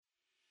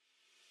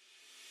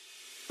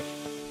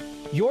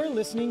You're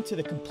listening to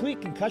the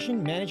Complete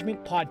Concussion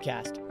Management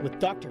Podcast with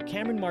Dr.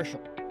 Cameron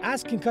Marshall.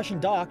 Ask Concussion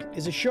Doc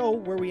is a show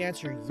where we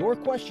answer your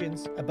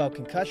questions about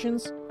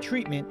concussions,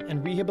 treatment,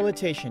 and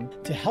rehabilitation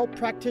to help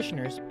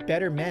practitioners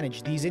better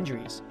manage these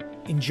injuries.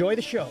 Enjoy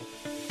the show.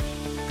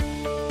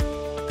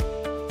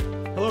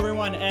 Hello,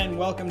 everyone, and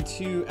welcome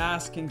to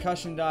Ask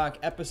Concussion Doc,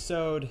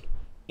 episode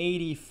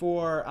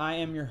 84. I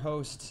am your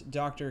host,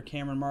 Dr.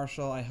 Cameron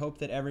Marshall. I hope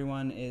that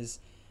everyone is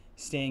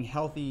staying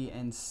healthy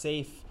and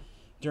safe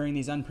during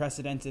these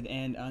unprecedented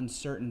and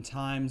uncertain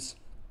times.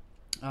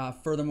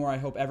 Furthermore, I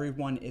hope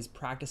everyone is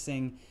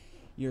practicing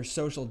your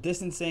social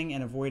distancing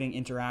and avoiding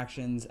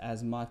interactions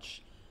as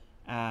much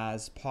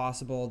as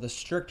possible. The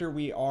stricter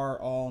we are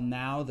all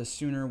now, the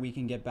sooner we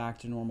can get back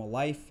to normal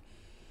life.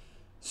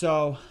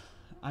 So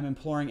I'm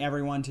imploring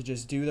everyone to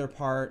just do their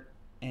part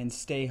and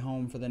stay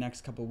home for the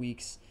next couple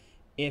weeks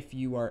if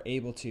you are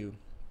able to.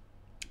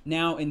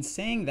 Now, in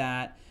saying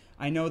that,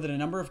 I know that a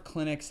number of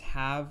clinics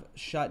have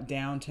shut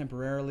down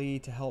temporarily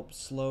to help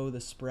slow the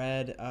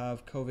spread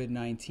of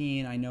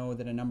COVID-19. I know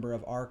that a number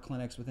of our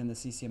clinics within the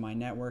CCMI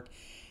network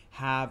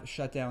have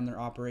shut down their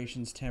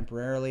operations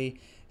temporarily.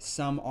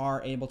 Some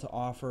are able to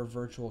offer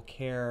virtual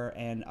care,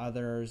 and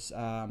others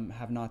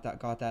have not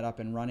got that up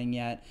and running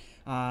yet.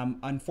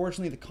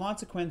 Unfortunately, the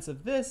consequence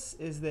of this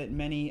is that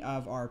many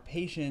of our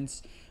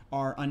patients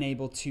are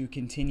unable to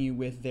continue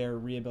with their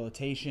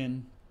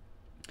rehabilitation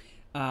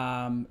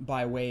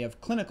by way of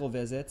clinical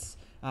visits.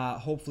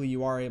 Hopefully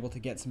you are able to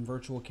get some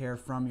virtual care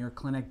from your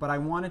clinic, but I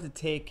wanted to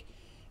take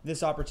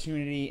this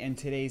opportunity in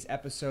today's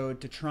episode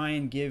to try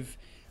and give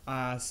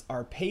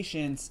our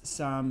patients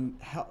some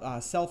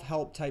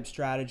self-help type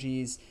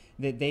strategies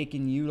that they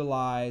can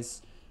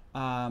utilize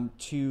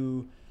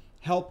to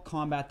help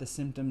combat the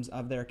symptoms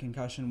of their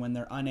concussion when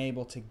they're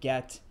unable to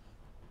get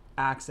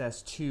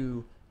access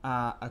to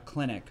a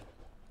clinic.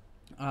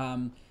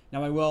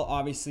 Now, I will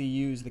obviously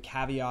use the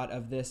caveat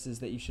of this is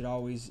that you should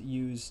always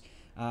use,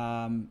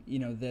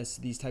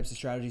 these types of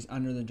strategies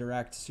under the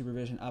direct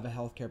supervision of a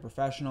healthcare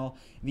professional.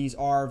 These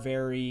are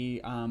very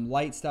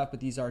light stuff, but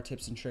these are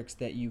tips and tricks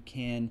that you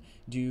can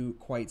do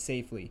quite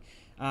safely.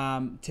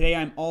 Today,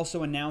 I'm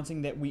also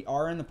announcing that we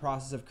are in the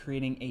process of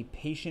creating a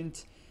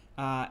patient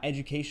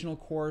educational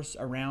course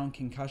around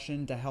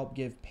concussion to help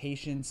give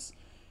patients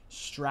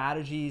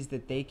strategies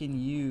that they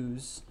can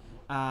use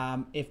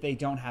if they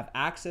don't have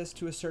access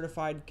to a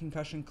certified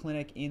concussion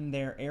clinic in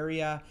their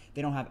area,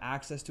 they don't have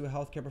access to a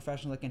healthcare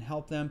professional that can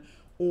help them,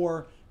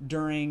 or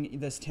during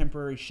this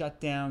temporary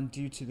shutdown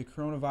due to the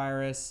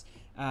coronavirus,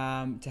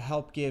 to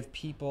help give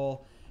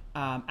people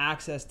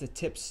access to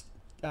tips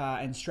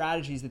and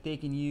strategies that they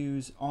can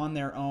use on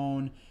their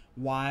own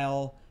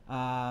while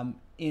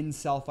in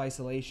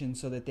self-isolation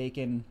so that they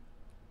can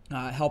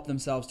help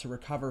themselves to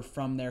recover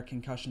from their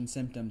concussion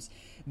symptoms.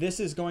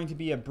 This is going to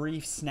be a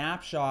brief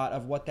snapshot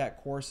of what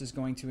that course is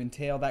going to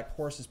entail. That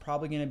course is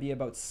probably going to be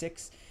about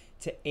 6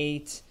 to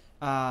 8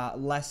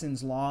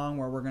 lessons long,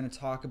 where we're going to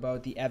talk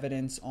about the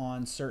evidence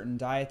on certain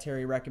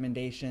dietary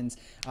recommendations,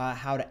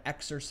 how to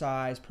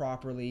exercise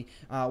properly,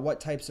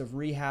 what types of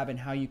rehab, and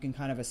how you can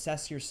kind of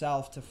assess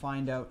yourself to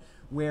find out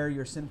where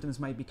your symptoms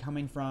might be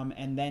coming from,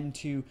 and then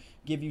to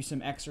give you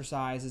some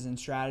exercises and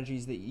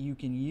strategies that you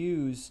can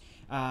use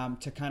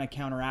to kind of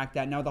counteract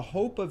that. Now, the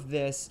hope of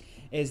this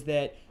is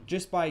that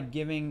just by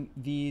giving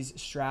these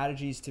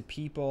strategies to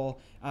people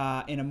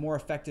in a more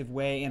effective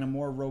way, in a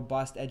more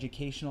robust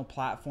educational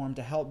platform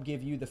to help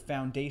give you the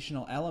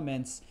foundational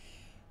elements,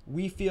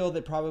 we feel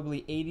that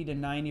probably 80 to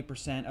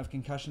 90% of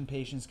concussion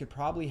patients could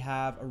probably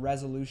have a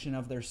resolution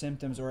of their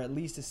symptoms, or at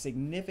least a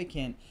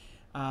significant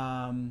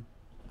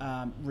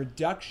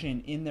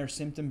reduction in their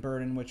symptom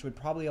burden, which would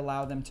probably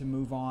allow them to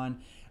move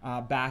on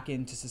back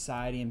into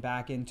society and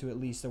back into at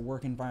least a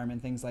work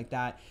environment, things like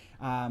that.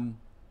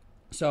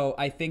 So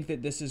I think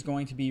that this is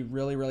going to be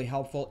really, really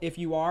helpful. If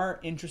you are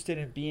interested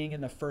in being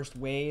in the first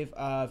wave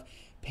of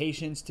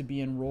patients to be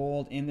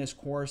enrolled in this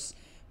course,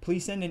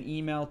 please send an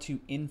email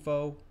to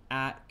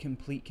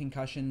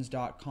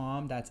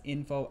info@completeconcussions.com. That's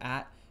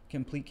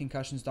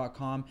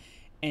info@completeconcussions.com,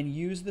 and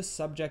use the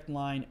subject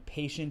line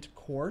patient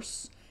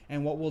course.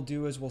 And what we'll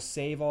do is we'll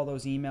save all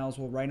those emails,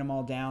 we'll write them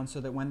all down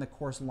so that when the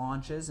course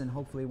launches, and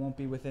hopefully it'll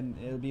be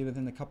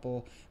within a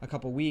couple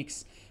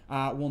weeks,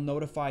 we'll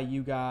notify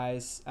you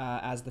guys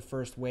as the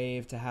first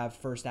wave to have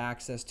first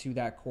access to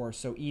that course.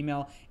 So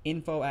email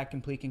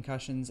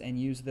info@completeconcussions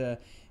and use the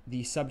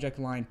subject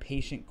line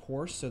patient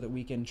course so that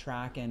we can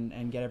track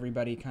and get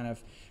everybody kind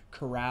of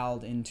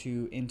corralled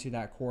into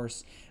that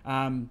course.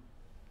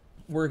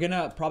 We're going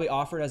to probably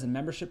offer it as a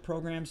membership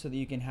program so that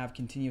you can have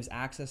continuous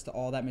access to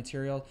all that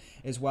material,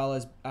 as well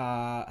as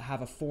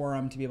have a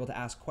forum to be able to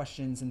ask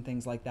questions and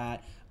things like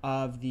that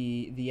of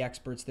the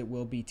experts that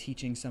will be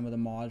teaching some of the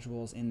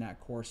modules in that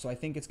course. So I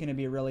think it's going to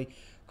be a really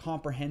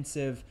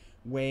comprehensive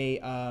way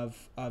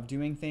of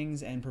doing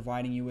things and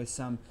providing you with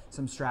some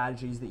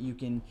strategies that you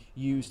can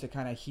use to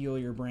kind of heal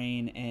your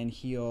brain and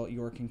heal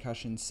your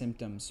concussion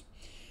symptoms.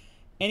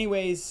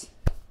 Anyways,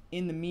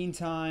 in the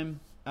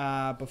meantime,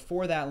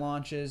 before that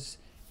launches,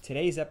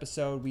 today's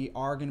episode, we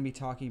are going to be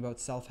talking about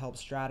self-help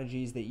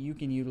strategies that you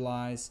can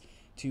utilize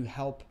to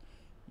help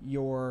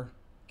your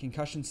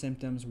concussion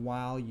symptoms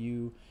while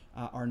you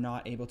are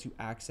not able to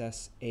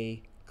access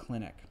a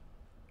clinic.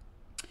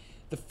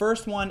 The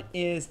first one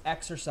is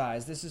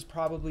exercise. This is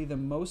probably the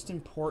most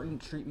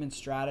important treatment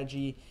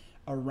strategy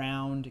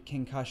around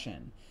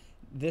concussion.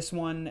 This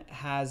one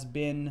has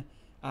been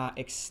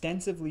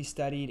extensively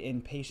studied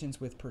in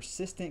patients with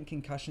persistent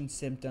concussion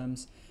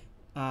symptoms.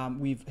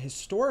 We've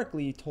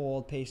historically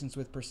told patients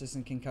with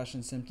persistent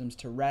concussion symptoms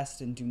to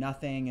rest and do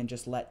nothing and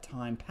just let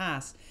time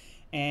pass.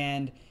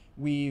 And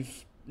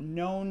we've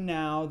known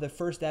now, the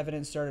first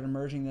evidence started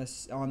emerging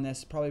on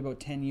this probably about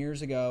 10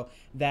 years ago,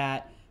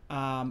 that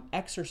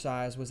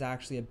exercise was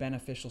actually a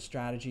beneficial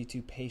strategy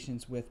to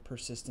patients with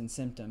persistent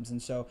symptoms.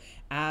 And so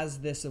as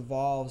this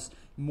evolves,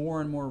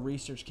 more and more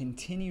research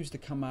continues to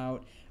come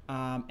out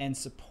and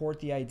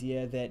support the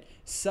idea that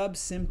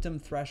sub-symptom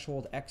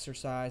threshold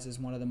exercise is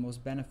one of the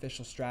most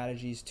beneficial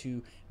strategies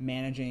to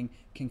managing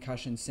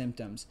concussion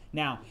symptoms.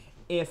 Now,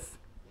 if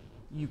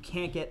you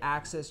can't get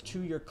access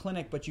to your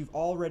clinic, but you've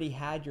already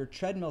had your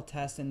treadmill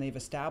test and they've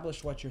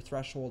established what your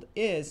threshold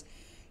is,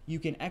 you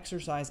can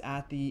exercise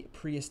at the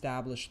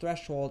pre-established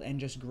threshold and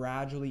just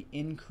gradually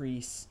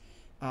increase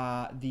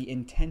the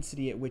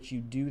intensity at which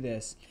you do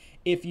this.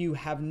 If you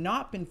have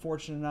not been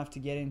fortunate enough to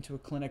get into a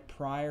clinic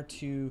prior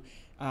to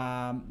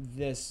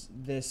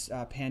this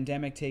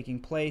pandemic taking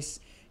place,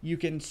 you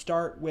can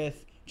start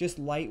with just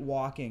light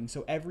walking.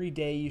 So every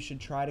day you should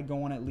try to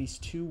go on at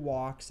least 2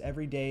 walks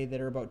every day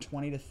that are about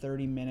 20 to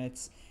 30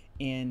 minutes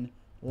in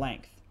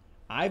length.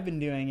 I've been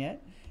doing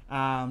it.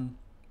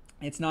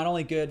 It's not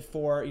only good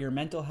for your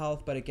mental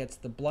health, but it gets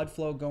the blood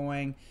flow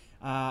going,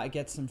 it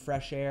gets some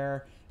fresh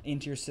air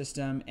into your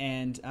system,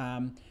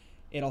 and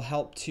it'll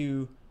help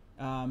to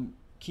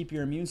keep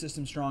your immune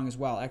system strong as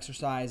well.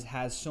 Exercise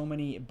has so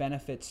many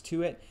benefits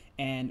to it,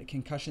 and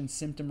concussion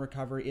symptom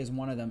recovery is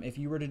one of them. If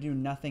you were to do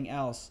nothing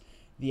else,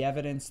 the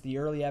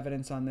early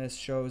evidence on this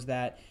shows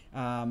that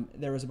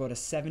there was about a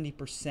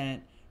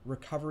 70%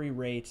 recovery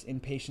rate in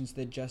patients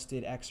that just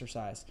did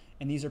exercise.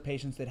 And these are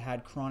patients that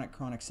had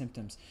chronic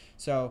symptoms.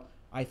 So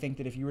I think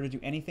that if you were to do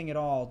anything at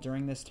all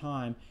during this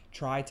time,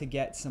 try to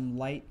get some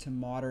light to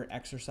moderate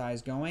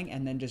exercise going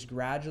and then just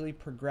gradually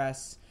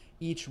progress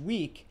each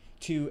week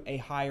to a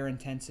higher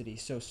intensity.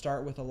 So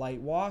start with a light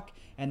walk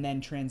and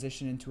then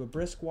transition into a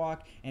brisk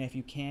walk. And if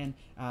you can,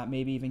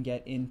 maybe even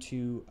get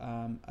into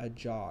a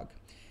jog.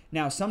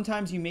 Now,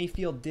 sometimes you may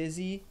feel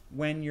dizzy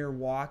when you're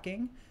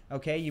walking.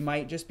 Okay, you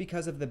might, just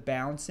because of the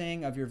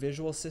bouncing of your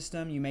visual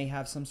system, you may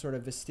have some sort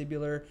of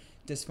vestibular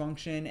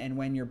dysfunction, and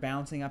when you're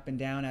bouncing up and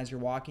down as you're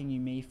walking, you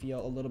may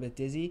feel a little bit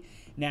dizzy.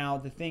 Now,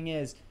 the thing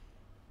is,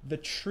 the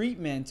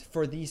treatment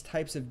for these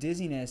types of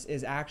dizziness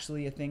is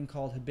actually a thing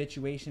called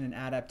habituation and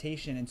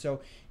adaptation. And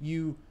so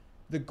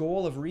the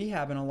goal of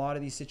rehab in a lot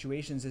of these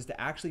situations is to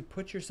actually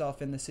put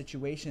yourself in the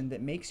situation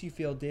that makes you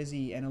feel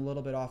dizzy and a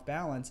little bit off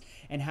balance,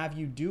 and have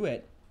you do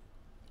it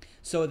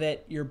so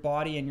that your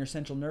body and your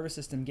central nervous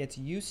system gets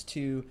used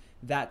to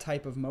that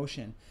type of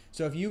motion.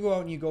 So if you go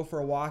out and you go for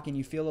a walk and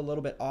you feel a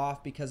little bit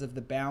off because of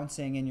the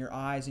bouncing in your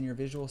eyes and your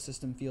visual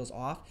system feels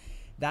off,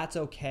 that's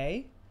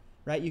okay,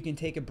 right? You can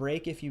take a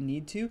break if you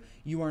need to.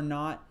 You are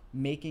not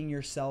making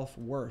yourself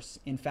worse.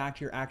 In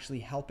fact, you're actually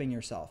helping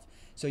yourself.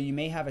 So you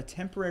may have a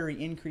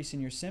temporary increase in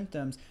your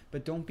symptoms,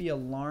 but don't be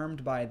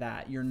alarmed by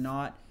that. You're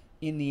not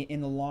in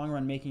the long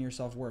run making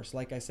yourself worse.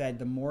 Like I said,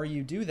 the more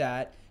you do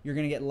that, you're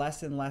going to get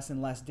less and less and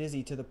less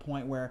dizzy, to the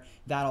point where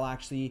that'll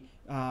actually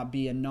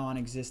be a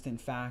non-existent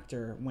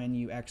factor when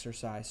you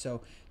exercise.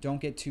 So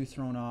don't get too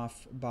thrown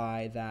off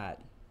by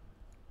that.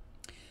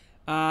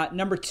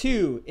 Number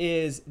 2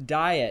 is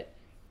diet.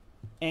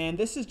 And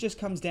this just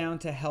comes down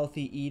to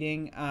healthy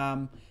eating.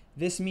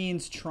 This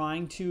means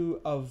trying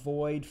to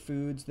avoid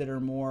foods that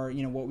are more,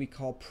 what we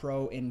call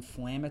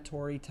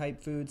pro-inflammatory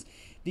type foods.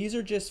 These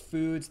are just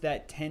foods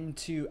that tend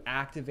to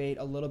activate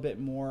a little bit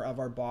more of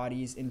our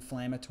body's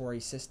inflammatory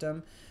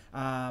system.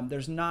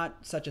 There's not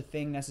such a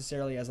thing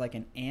necessarily as like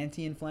an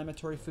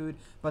anti-inflammatory food,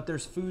 but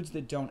there's foods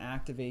that don't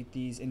activate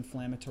these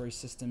inflammatory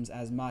systems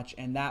as much,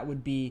 and that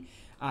would be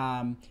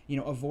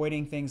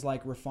avoiding things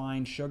like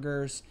refined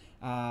sugars,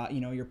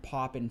 your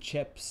pop and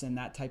chips and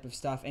that type of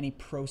stuff, any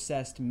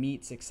processed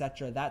meats,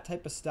 etc. That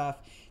type of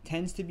stuff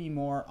tends to be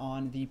more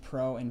on the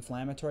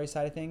pro-inflammatory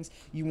side of things.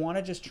 You want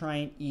to just try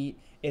and eat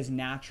as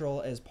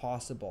natural as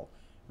possible,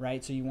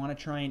 right? So you want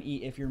to try and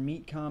eat, if your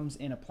meat comes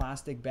in a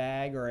plastic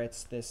bag or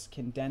it's this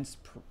condensed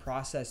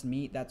processed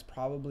meat, that's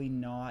probably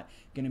not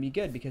going to be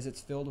good, because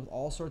it's filled with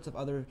all sorts of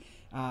other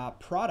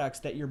products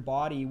that your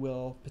body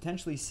will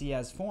potentially see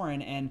as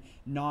foreign and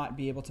not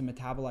be able to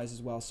metabolize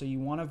as well. So you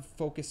want to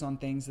focus on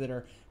things that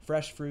are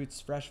fresh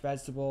fruits, fresh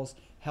vegetables,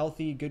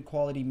 healthy, good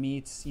quality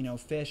meats,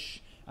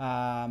 fish,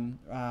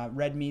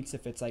 red meats,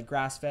 if it's like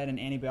grass-fed and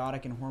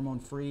antibiotic and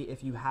hormone-free.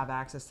 If you have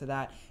access to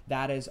that,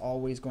 that is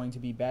always going to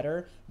be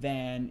better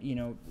than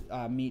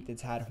meat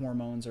that's had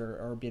hormones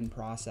or been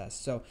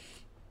processed. So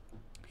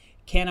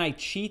can I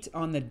cheat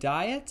on the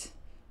diet?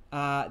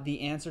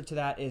 the answer to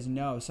that is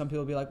no. Some people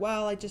will be like,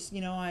 well,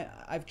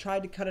 I've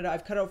tried to cut it out.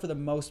 I've cut it out for the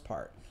most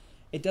part.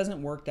 It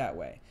doesn't work that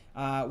way.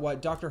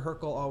 What Dr.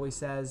 Herkel always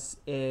says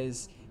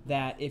is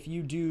that if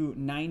you do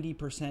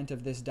 90%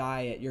 of this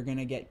diet, you're going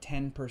to get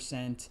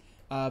 10%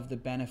 of the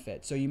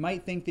benefit. So you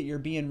might think that you're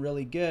being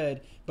really good,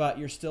 but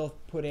you're still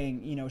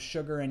putting,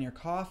 sugar in your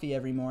coffee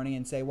every morning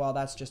and say, well,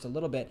 that's just a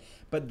little bit.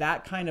 But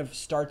that kind of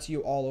starts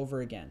you all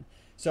over again.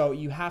 So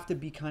you have to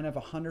be kind of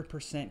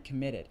 100%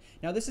 committed.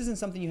 Now, this isn't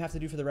something you have to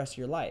do for the rest of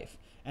your life.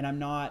 And I'm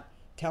not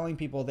telling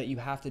people that you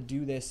have to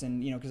do this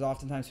and, because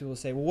oftentimes people will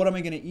say, well, what am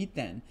I going to eat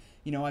then?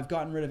 I've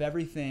gotten rid of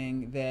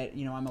everything that,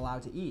 I'm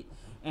allowed to eat.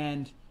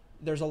 And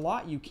there's a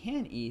lot you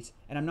can eat,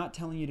 and I'm not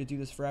telling you to do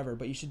this forever,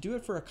 but you should do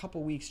it for a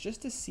couple weeks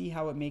just to see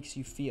how it makes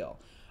you feel.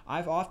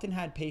 I've often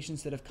had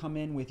patients that have come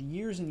in with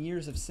years and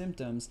years of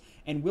symptoms,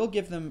 and we'll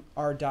give them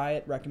our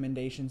diet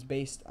recommendations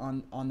based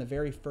on the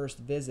very first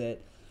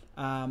visit.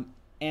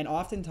 And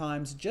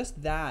oftentimes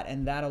just that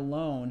and that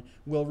alone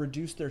will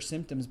reduce their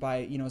symptoms by,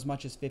 as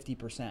much as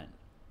 50%.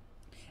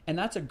 And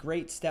that's a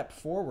great step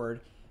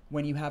forward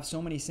when you have so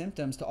many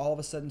symptoms to all of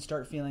a sudden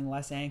start feeling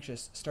less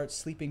anxious, start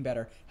sleeping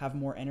better, have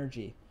more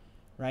energy.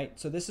 Right?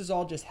 So this is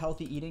all just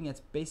healthy eating.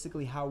 It's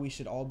basically how we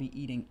should all be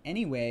eating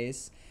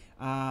anyways,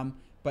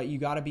 but you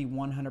got to be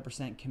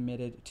 100%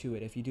 committed to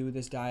it. If you do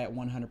this diet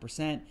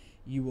 100%,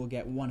 you will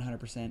get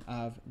 100%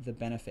 of the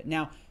benefit.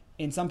 Now,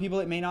 in some people,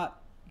 it may not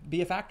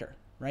be a factor,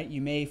 right? You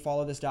may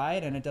follow this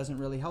diet and it doesn't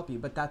really help you,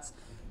 but that's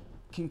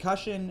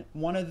concussion.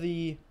 One of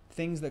the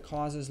things that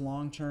causes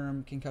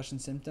long-term concussion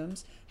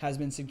symptoms has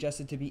been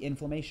suggested to be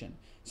inflammation.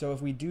 So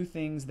if we do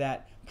things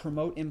that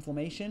promote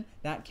inflammation,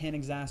 that can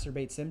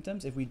exacerbate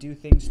symptoms. If we do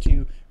things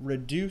to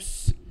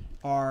reduce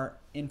our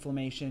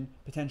inflammation,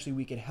 potentially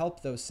we could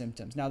help those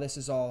symptoms. Now, this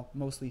is all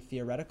mostly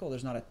theoretical.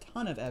 There's not a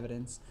ton of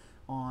evidence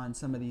on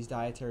some of these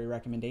dietary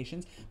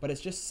recommendations, but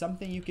it's just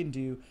something you can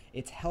do.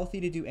 It's healthy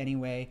to do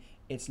anyway.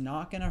 It's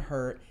not going to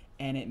hurt,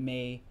 and it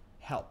may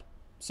help.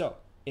 So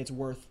it's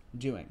worth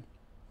doing.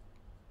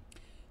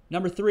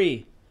 Number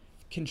 3,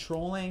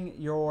 controlling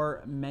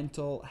your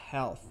mental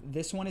health.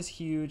 This one is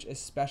huge,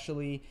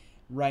 especially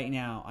right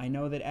now. I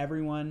know that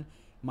everyone,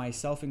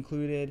 myself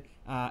included,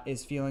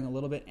 is feeling a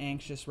little bit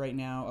anxious right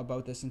now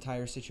about this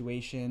entire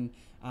situation.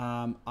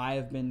 I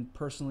have been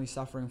personally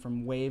suffering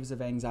from waves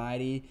of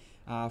anxiety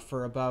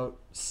for about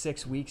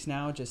 6 weeks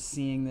now, just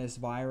seeing this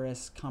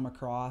virus come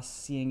across,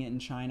 seeing it in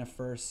China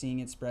first, seeing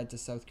it spread to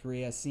South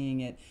Korea,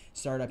 seeing it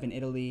start up in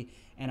Italy.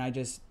 And I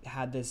just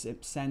had this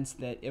sense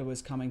that it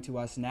was coming to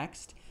us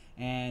next.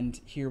 And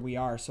here we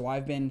are. So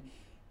I've been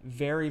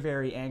very,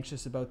 very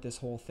anxious about this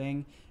whole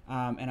thing.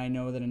 And I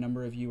know that a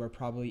number of you are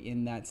probably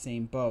in that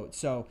same boat.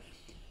 So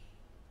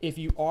if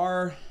you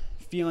are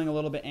feeling a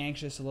little bit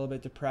anxious, a little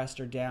bit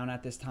depressed or down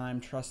at this time,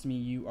 trust me,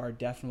 you are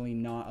definitely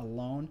not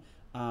alone,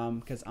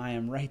 because I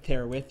am right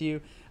there with you.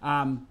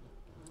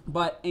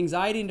 But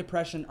anxiety and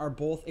depression are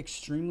both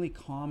extremely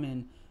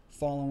common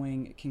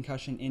following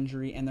concussion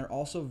injury, and they're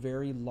also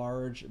very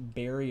large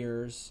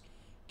barriers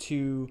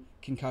to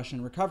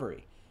concussion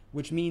recovery,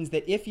 which means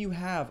that if you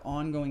have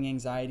ongoing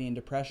anxiety and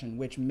depression,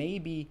 which may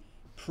be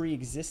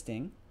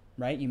pre-existing,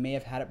 right? You may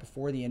have had it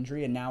before the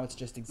injury and now it's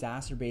just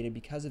exacerbated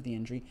because of the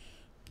injury,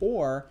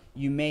 or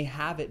you may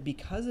have it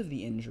because of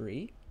the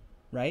injury,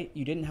 right?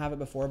 You didn't have it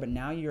before, but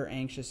now you're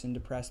anxious and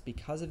depressed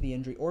because of the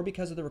injury or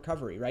because of the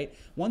recovery, right?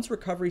 Once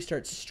recovery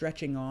starts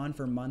stretching on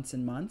for months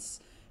and months,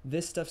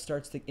 this stuff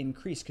starts to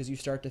increase because you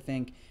start to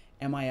think,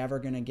 am I ever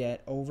going to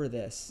get over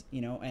this,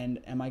 and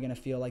am I going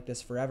to feel like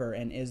this forever?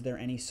 And is there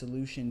any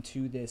solution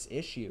to this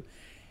issue?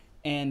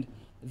 And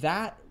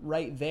that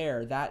right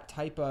there, that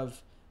type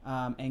of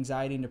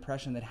anxiety and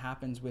depression that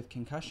happens with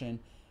concussion,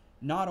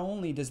 not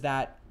only does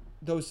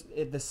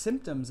the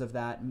symptoms of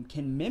that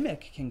can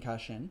mimic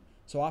concussion.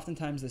 So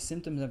oftentimes the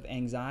symptoms of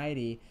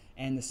anxiety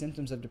and the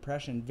symptoms of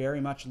depression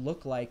very much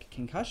look like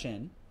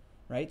concussion,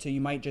 right? So you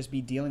might just be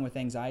dealing with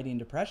anxiety and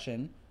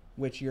depression,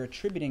 which you're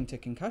attributing to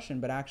concussion,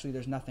 but actually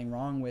there's nothing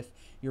wrong with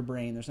your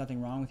brain. There's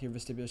nothing wrong with your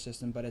vestibular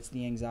system, but it's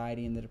the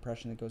anxiety and the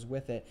depression that goes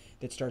with it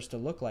that starts to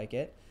look like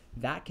it.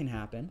 That can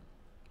happen.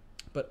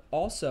 But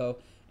also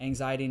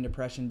anxiety and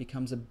depression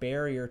becomes a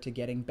barrier to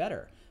getting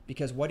better,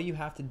 because what do you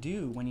have to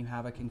do when you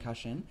have a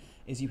concussion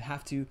is you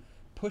have to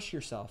push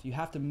yourself. You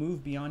have to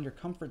move beyond your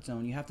comfort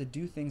zone. You have to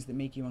do things that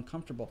make you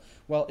uncomfortable.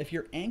 Well, if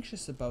you're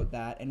anxious about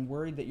that and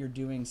worried that you're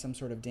doing some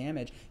sort of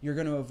damage, you're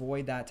going to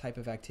avoid that type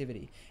of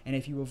activity. And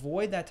if you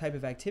avoid that type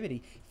of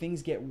activity,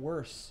 things get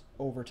worse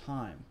over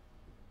time.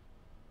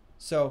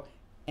 So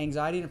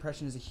anxiety and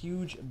depression is a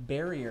huge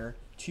barrier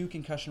to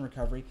concussion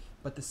recovery,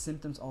 but the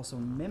symptoms also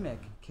mimic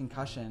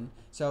concussion.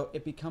 So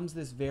it becomes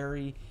this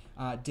very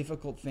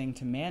difficult thing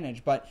to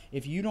manage. But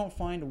if you don't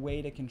find a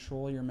way to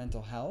control your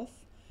mental health,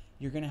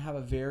 you're going to have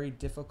a very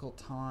difficult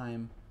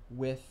time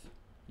with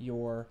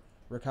your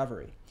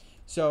recovery.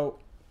 So,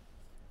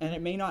 and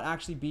it may not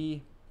actually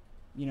be,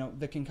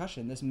 the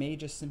concussion. This may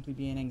just simply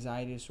be an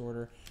anxiety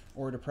disorder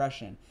or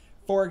depression.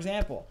 For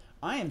example,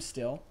 I am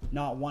still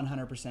not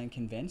 100%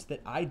 convinced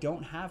that I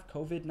don't have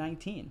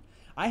COVID-19.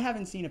 I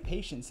haven't seen a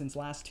patient since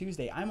last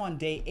Tuesday. I'm on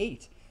day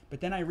 8. But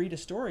then I read a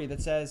story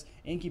that says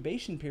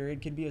incubation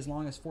period could be as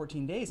long as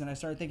 14 days. And I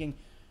started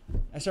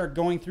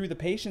going through the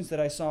patients that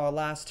I saw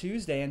last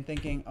Tuesday and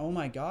thinking, oh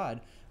my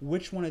God,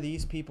 which one of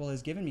these people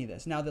has given me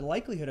this? Now, the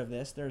likelihood of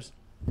this, there's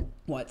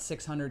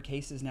 600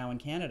 cases now in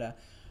Canada.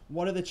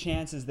 What are the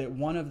chances that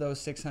one of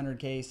those 600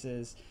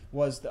 cases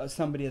was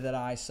somebody that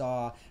I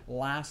saw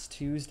last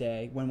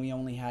Tuesday when we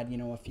only had,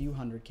 a few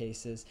hundred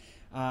cases,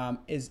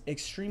 is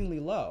extremely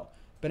low.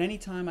 But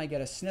anytime I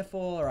get a sniffle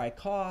or I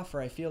cough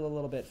or I feel a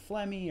little bit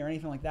phlegmy or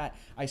anything like that,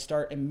 I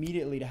start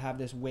immediately to have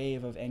this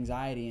wave of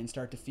anxiety and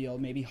start to feel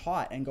maybe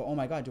hot and go, oh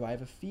my God, do I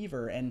have a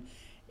fever? And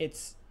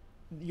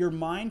your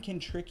mind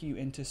can trick you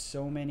into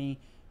so many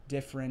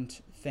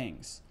different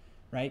things,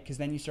 right? Because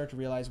then you start to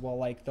realize,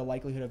 the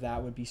likelihood of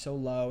that would be so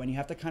low, and you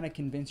have to kind of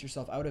convince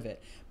yourself out of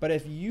it. But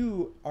if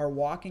you are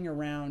walking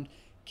around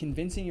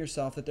convincing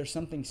yourself that there's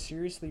something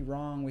seriously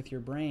wrong with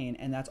your brain,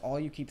 and that's all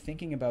you keep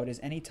thinking about is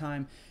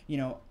anytime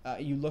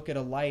you look at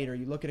a light or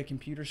you look at a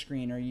computer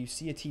screen or you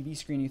see a TV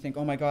screen, you think,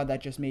 oh my God,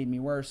 that just made me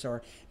worse,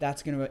 or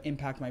that's going to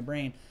impact my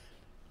brain.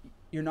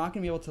 You're not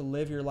going to be able to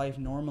live your life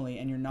normally,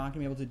 and you're not going to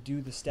be able to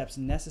do the steps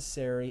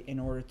necessary in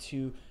order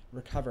to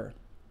recover.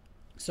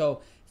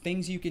 So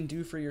things you can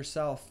do for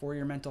yourself, for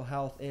your mental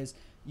health, is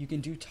you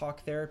can do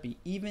talk therapy.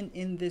 Even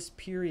in this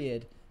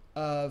period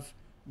of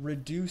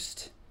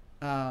reduced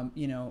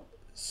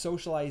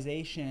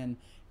socialization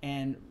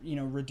and,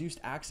 reduced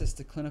access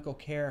to clinical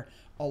care,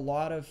 a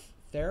lot of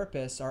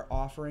therapists are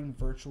offering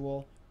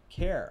virtual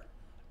care.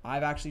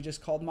 I've actually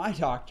just called my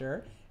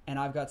doctor and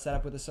I've got set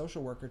up with a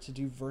social worker to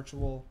do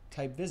virtual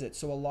type visits.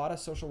 So a lot of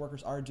social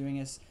workers are doing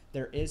this.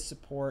 There is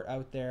support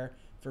out there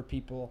for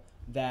people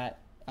that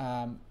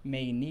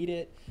may need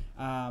it.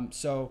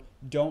 So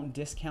don't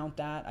discount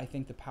that. I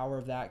think the power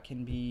of that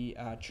can be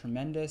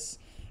tremendous.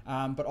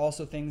 But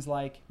also things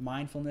like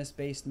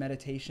mindfulness-based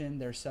meditation.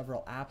 There's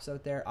several apps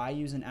out there. I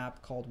use an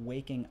app called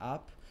Waking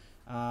Up.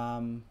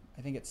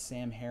 I think it's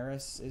Sam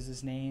Harris is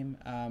his name,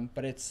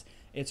 but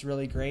it's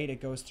really great.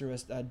 It goes through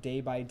a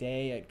day by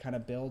day. It kind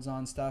of builds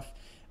on stuff,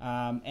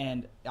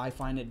 and I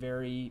find it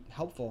very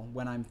helpful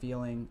when I'm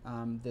feeling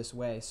this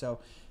way. So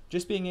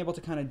just being able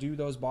to kind of do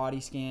those body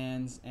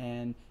scans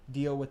and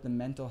deal with the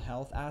mental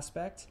health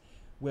aspect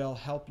will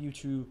help you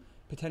to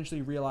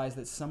potentially realize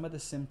that some of the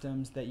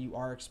symptoms that you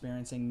are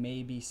experiencing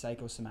may be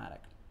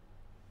psychosomatic.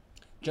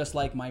 Just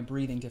like my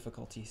breathing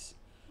difficulties,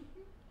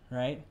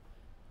 right?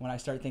 When I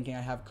start thinking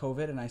I have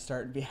COVID and I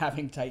start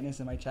having tightness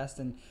in my chest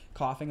and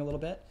coughing a little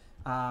bit,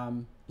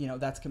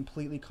 that's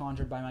completely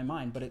conjured by my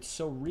mind, but it's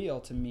so real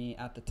to me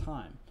at the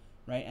time,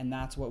 right? And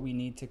that's what we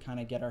need to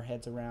kind of get our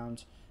heads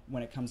around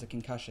when it comes to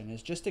concussion,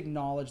 is just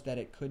acknowledge that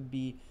it could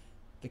be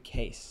the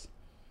case,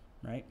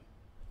 right?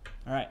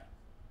 All right.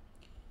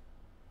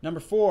 Number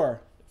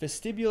 4,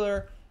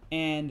 vestibular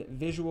and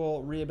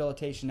visual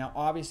rehabilitation. Now,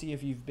 obviously,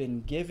 if you've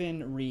been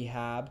given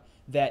rehab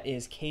that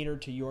is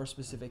catered to your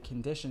specific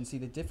condition, see,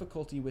 the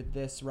difficulty with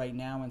this right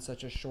now in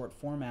such a short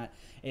format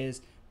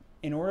is,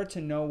 in order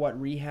to know what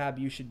rehab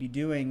you should be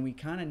doing, we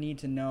kind of need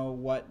to know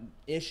what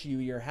issue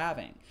you're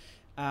having.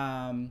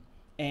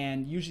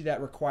 And usually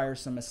that requires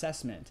some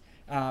assessment.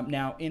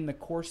 Now, in the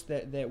course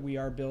that we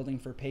are building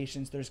for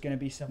patients, there's going to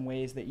be some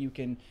ways that you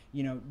can,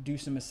 do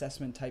some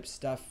assessment type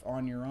stuff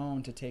on your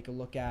own to take a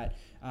look at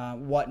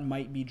what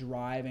might be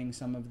driving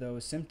some of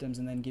those symptoms,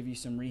 and then give you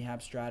some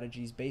rehab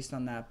strategies based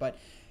on that. But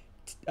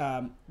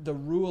the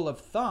rule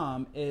of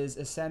thumb is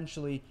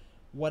essentially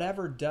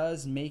whatever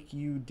does make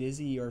you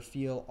dizzy or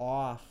feel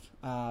off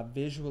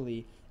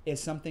visually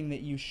is something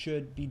that you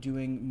should be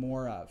doing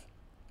more of,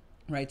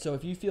 right? So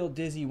if you feel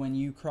dizzy when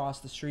you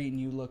cross the street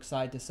and you look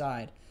side to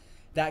side,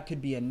 that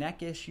could be a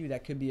neck issue,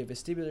 that could be a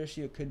vestibular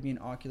issue, it could be an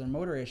ocular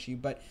motor issue,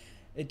 but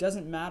it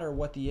doesn't matter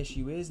what the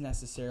issue is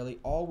necessarily.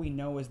 All we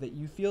know is that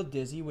you feel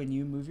dizzy when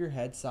you move your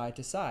head side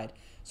to side.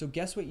 So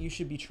guess what you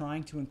should be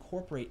trying to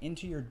incorporate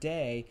into your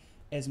day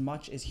as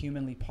much as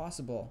humanly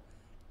possible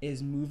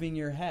is moving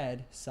your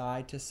head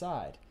side to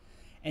side.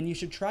 And you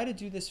should try to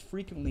do this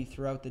frequently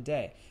throughout the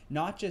day,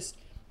 not just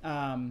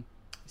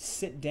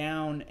sit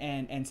down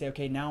and say,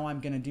 okay, now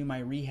I'm going to do my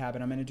rehab,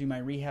 and I'm going to do my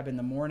rehab in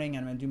the morning,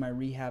 and I'm going to do my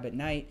rehab at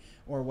night,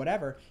 or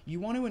whatever. You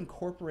want to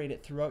incorporate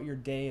it throughout your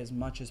day as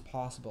much as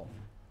possible.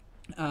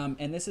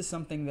 And this is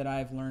something that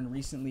I've learned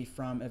recently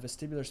from a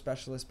vestibular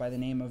specialist by the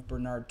name of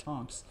Bernard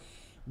Tonks.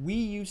 We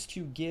used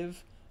to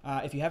give,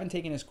 if you haven't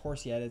taken his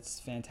course yet, it's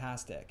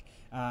fantastic.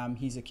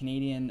 He's a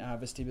Canadian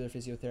vestibular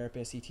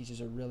physiotherapist. He teaches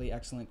a really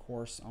excellent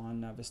course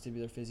on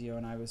vestibular physio,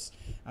 and I was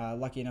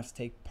lucky enough to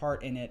take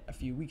part in it a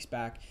few weeks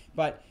back.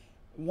 But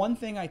one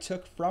thing I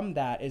took from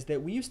that is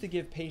that we used to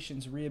give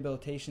patients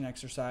rehabilitation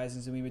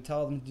exercises, and we would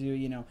tell them to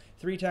do,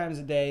 3 times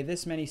a day,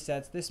 this many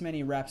sets, this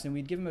many reps, and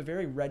we'd give them a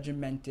very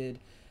regimented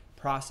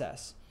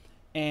process.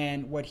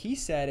 And what he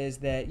said is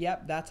that,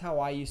 yep, that's how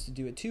I used to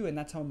do it too, and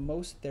that's how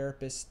most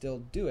therapists still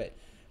do it.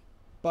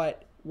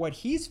 But what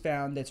he's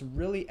found that's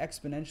really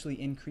exponentially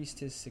increased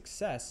his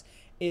success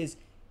is,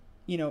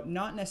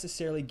 not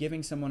necessarily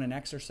giving someone an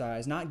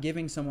exercise, not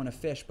giving someone a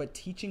fish, but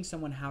teaching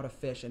someone how to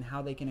fish and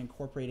how they can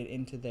incorporate it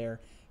into their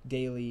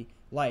daily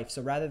life.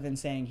 So rather than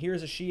saying,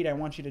 here's a sheet, I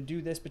want you to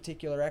do this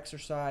particular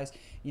exercise,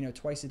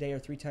 twice a day or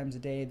 3 times a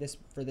day, this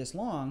for this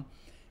long,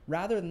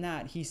 rather than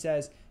that, he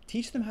says,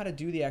 teach them how to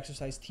do the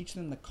exercise, teach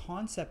them the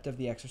concept of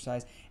the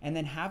exercise, and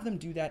then have them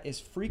do that as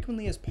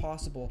frequently as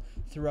possible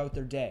throughout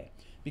their day.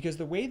 Because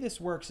the way this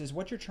works is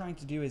what you're trying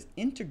to do is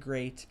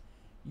integrate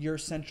your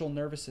central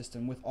nervous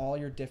system with all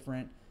your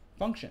different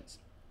functions.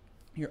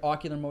 Your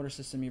oculomotor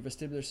system, your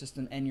vestibular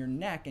system, and your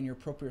neck and your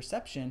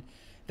proprioception,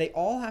 they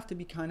all have to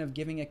be kind of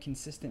giving a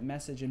consistent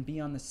message and be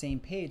on the same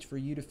page for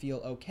you to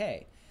feel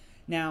okay.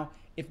 Now,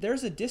 if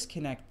there's a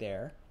disconnect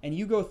there and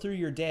you go through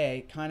your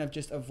day kind of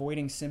just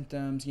avoiding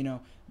symptoms,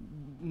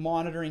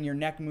 monitoring your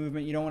neck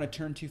movement, you don't want to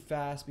turn too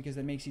fast because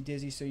that makes you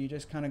dizzy, so you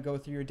just kind of go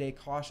through your day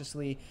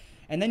cautiously.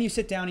 And then you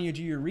sit down and you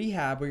do your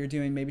rehab where you're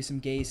doing maybe some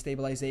gaze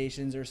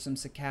stabilizations or some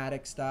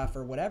saccadic stuff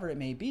or whatever it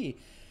may be.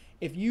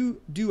 If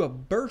you do a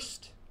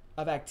burst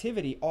of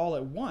activity all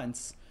at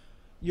once,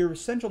 your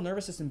central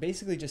nervous system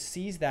basically just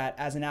sees that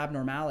as an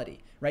abnormality,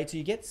 right? So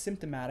you get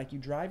symptomatic, you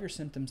drive your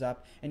symptoms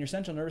up, and your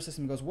central nervous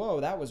system goes,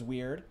 whoa, that was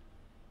weird.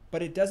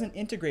 But it doesn't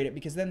integrate it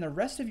because then the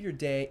rest of your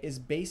day is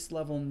base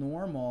level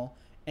normal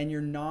and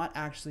you're not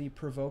actually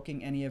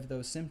provoking any of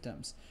those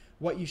symptoms.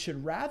 What you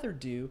should rather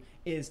do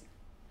is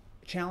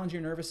challenge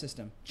your nervous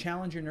system,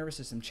 challenge your nervous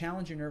system,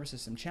 challenge your nervous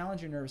system,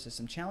 challenge your nervous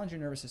system, challenge your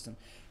nervous system,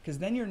 because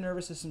then your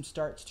nervous system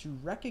starts to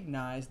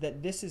recognize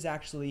that this is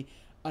actually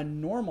a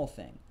normal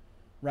thing,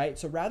 right?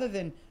 So rather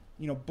than,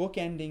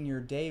 bookending your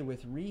day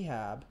with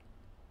rehab,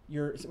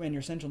 your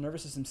central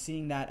nervous system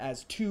seeing that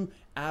as 2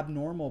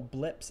 abnormal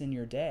blips in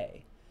your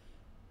day,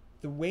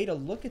 the way to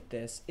look at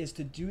this is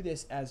to do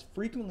this as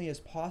frequently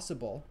as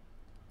possible,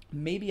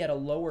 maybe at a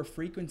lower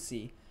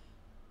frequency,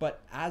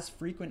 but as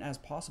frequent as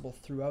possible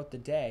throughout the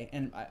day.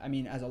 And I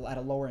mean, at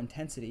a lower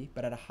intensity,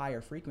 but at a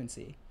higher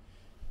frequency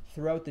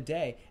throughout the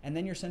day. And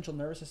then your central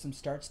nervous system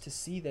starts to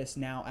see this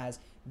now as,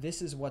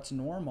 this is what's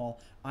normal.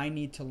 I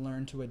need to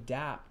learn to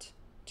adapt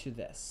to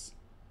this.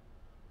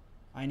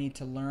 I need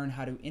to learn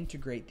how to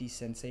integrate these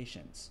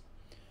sensations.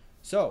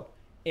 So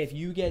if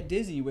you get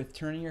dizzy with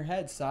turning your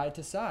head side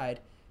to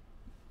side,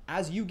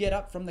 as you get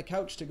up from the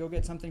couch to go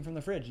get something from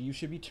the fridge, you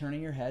should be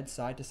turning your head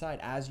side to side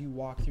as you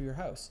walk through your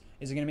house.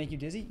 Is it going to make you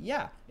dizzy?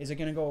 Yeah. Is it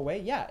going to go away?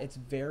 Yeah. It's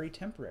very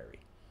temporary,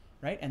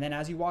 right? And then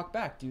as you walk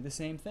back, do the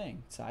same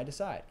thing, side to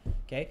side,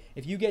 okay?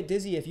 If you get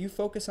dizzy, if you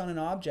focus on an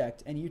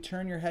object and you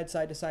turn your head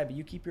side to side, but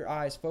you keep your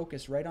eyes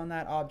focused right on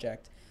that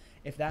object,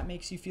 if that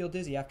makes you feel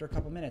dizzy after a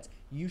couple minutes,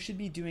 you should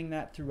be doing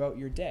that throughout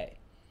your day,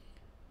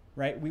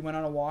 right? We went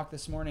on a walk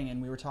this morning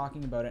and we were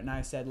talking about it, and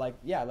I said, like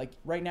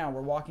right now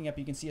we're walking up,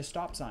 you can see a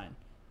stop sign.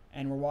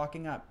 And we're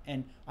walking up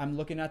and I'm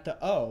looking at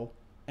the O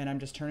and I'm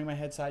just turning my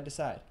head side to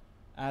side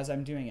as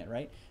I'm doing it,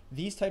 right?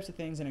 These types of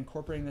things and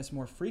incorporating this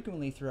more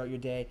frequently throughout your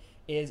day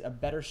is a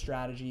better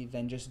strategy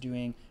than just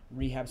doing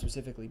rehab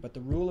specifically. But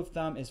the rule of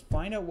thumb is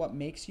find out what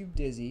makes you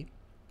dizzy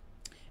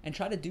and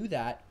try to do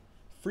that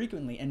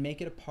frequently and make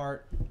it a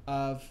part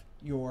of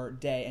your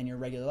day and your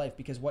regular life,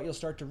 because what you'll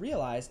start to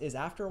realize is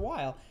after a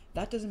while,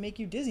 that doesn't make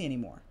you dizzy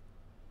anymore.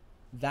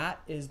 That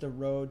is the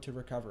road to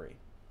recovery.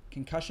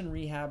 Concussion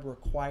rehab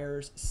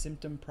requires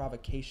symptom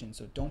provocation,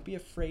 so don't be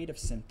afraid of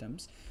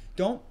symptoms.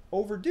 Don't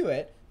overdo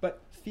it,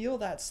 but feel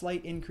that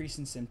slight increase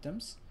in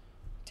symptoms,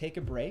 take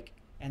a break,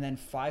 and then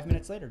 5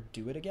 minutes later,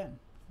 do it again,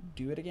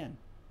 do it again,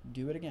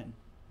 do it again,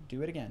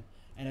 do it again.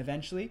 And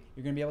eventually,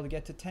 you're going to be able to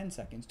get to 10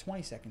 seconds,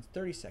 20 seconds,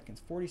 30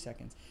 seconds, 40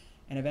 seconds,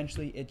 and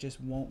eventually it just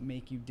won't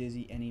make you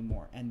dizzy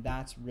anymore. And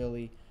that's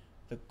really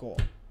the goal.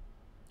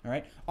 All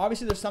right?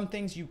 Obviously, there's some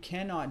things you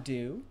cannot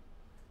do.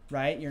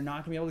 Right? You're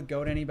not gonna be able to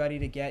go to anybody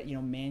to get,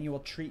 manual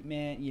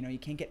treatment. You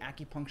can't get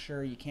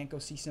acupuncture. You can't go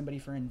see somebody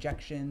for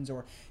injections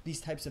or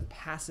these types of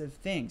passive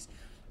things.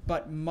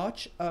 But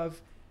much of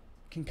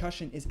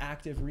concussion is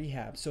active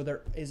rehab. So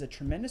there is a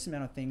tremendous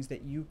amount of things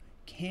that you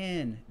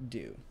can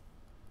do.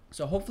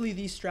 So hopefully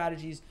these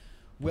strategies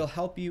will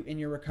help you in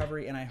your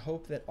recovery. And I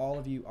hope that all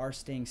of you are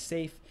staying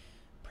safe,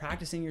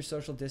 practicing your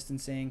social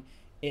distancing.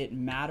 It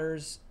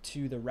matters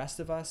to the rest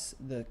of us.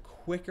 The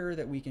quicker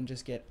that we can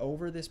just get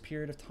over this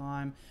period of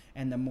time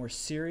and the more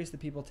serious that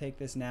people take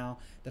this now,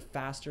 the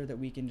faster that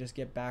we can just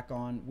get back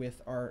on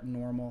with our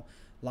normal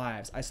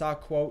lives. I saw a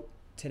quote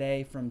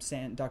today from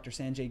Dr.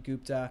 Sanjay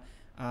Gupta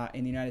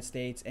in the United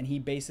States, and he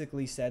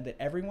basically said that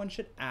everyone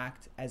should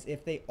act as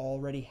if they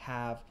already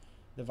have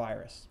the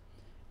virus.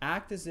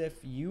 Act as if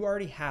you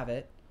already have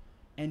it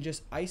and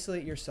just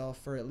isolate yourself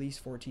for at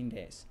least 14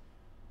 days.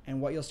 And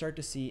what you'll start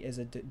to see is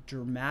a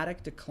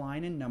dramatic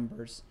decline in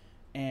numbers,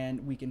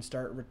 and we can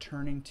start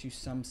returning to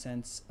some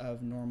sense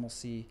of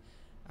normalcy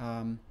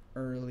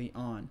early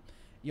on.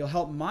 You'll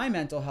help my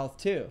mental health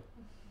too.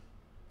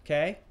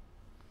 Okay?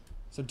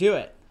 So do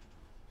it.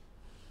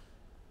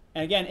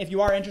 And again, if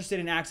you are interested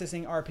in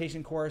accessing our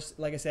patient course,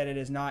 like I said, it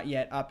is not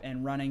yet up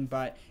and running,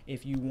 but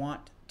if you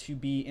want to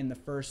be in the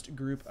first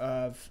group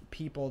of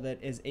people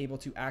that is able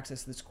to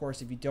access this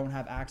course if you don't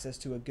have access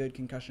to a good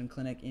concussion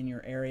clinic in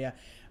your area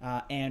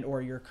and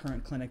or your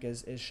current clinic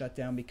is shut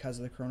down because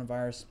of the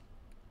coronavirus.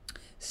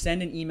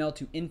 Send an email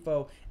to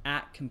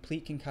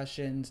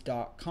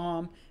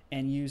info@completeconcussions.com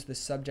and use the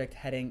subject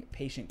heading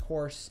patient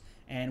course,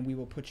 and we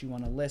will put you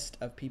on a list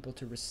of people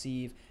to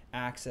receive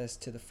access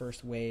to the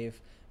first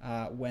wave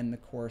when the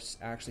course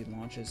actually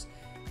launches.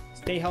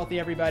 Stay healthy,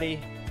 everybody.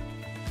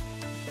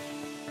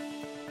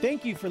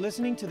 Thank you for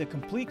listening to the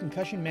Complete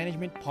Concussion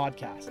Management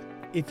Podcast.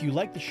 If you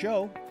like the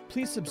show,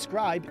 please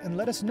subscribe and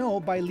let us know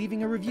by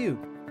leaving a review.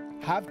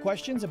 Have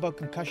questions about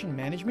concussion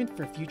management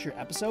for future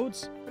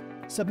episodes?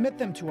 Submit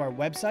them to our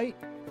website,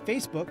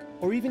 Facebook,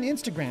 or even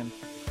Instagram.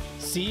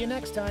 See you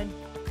next time.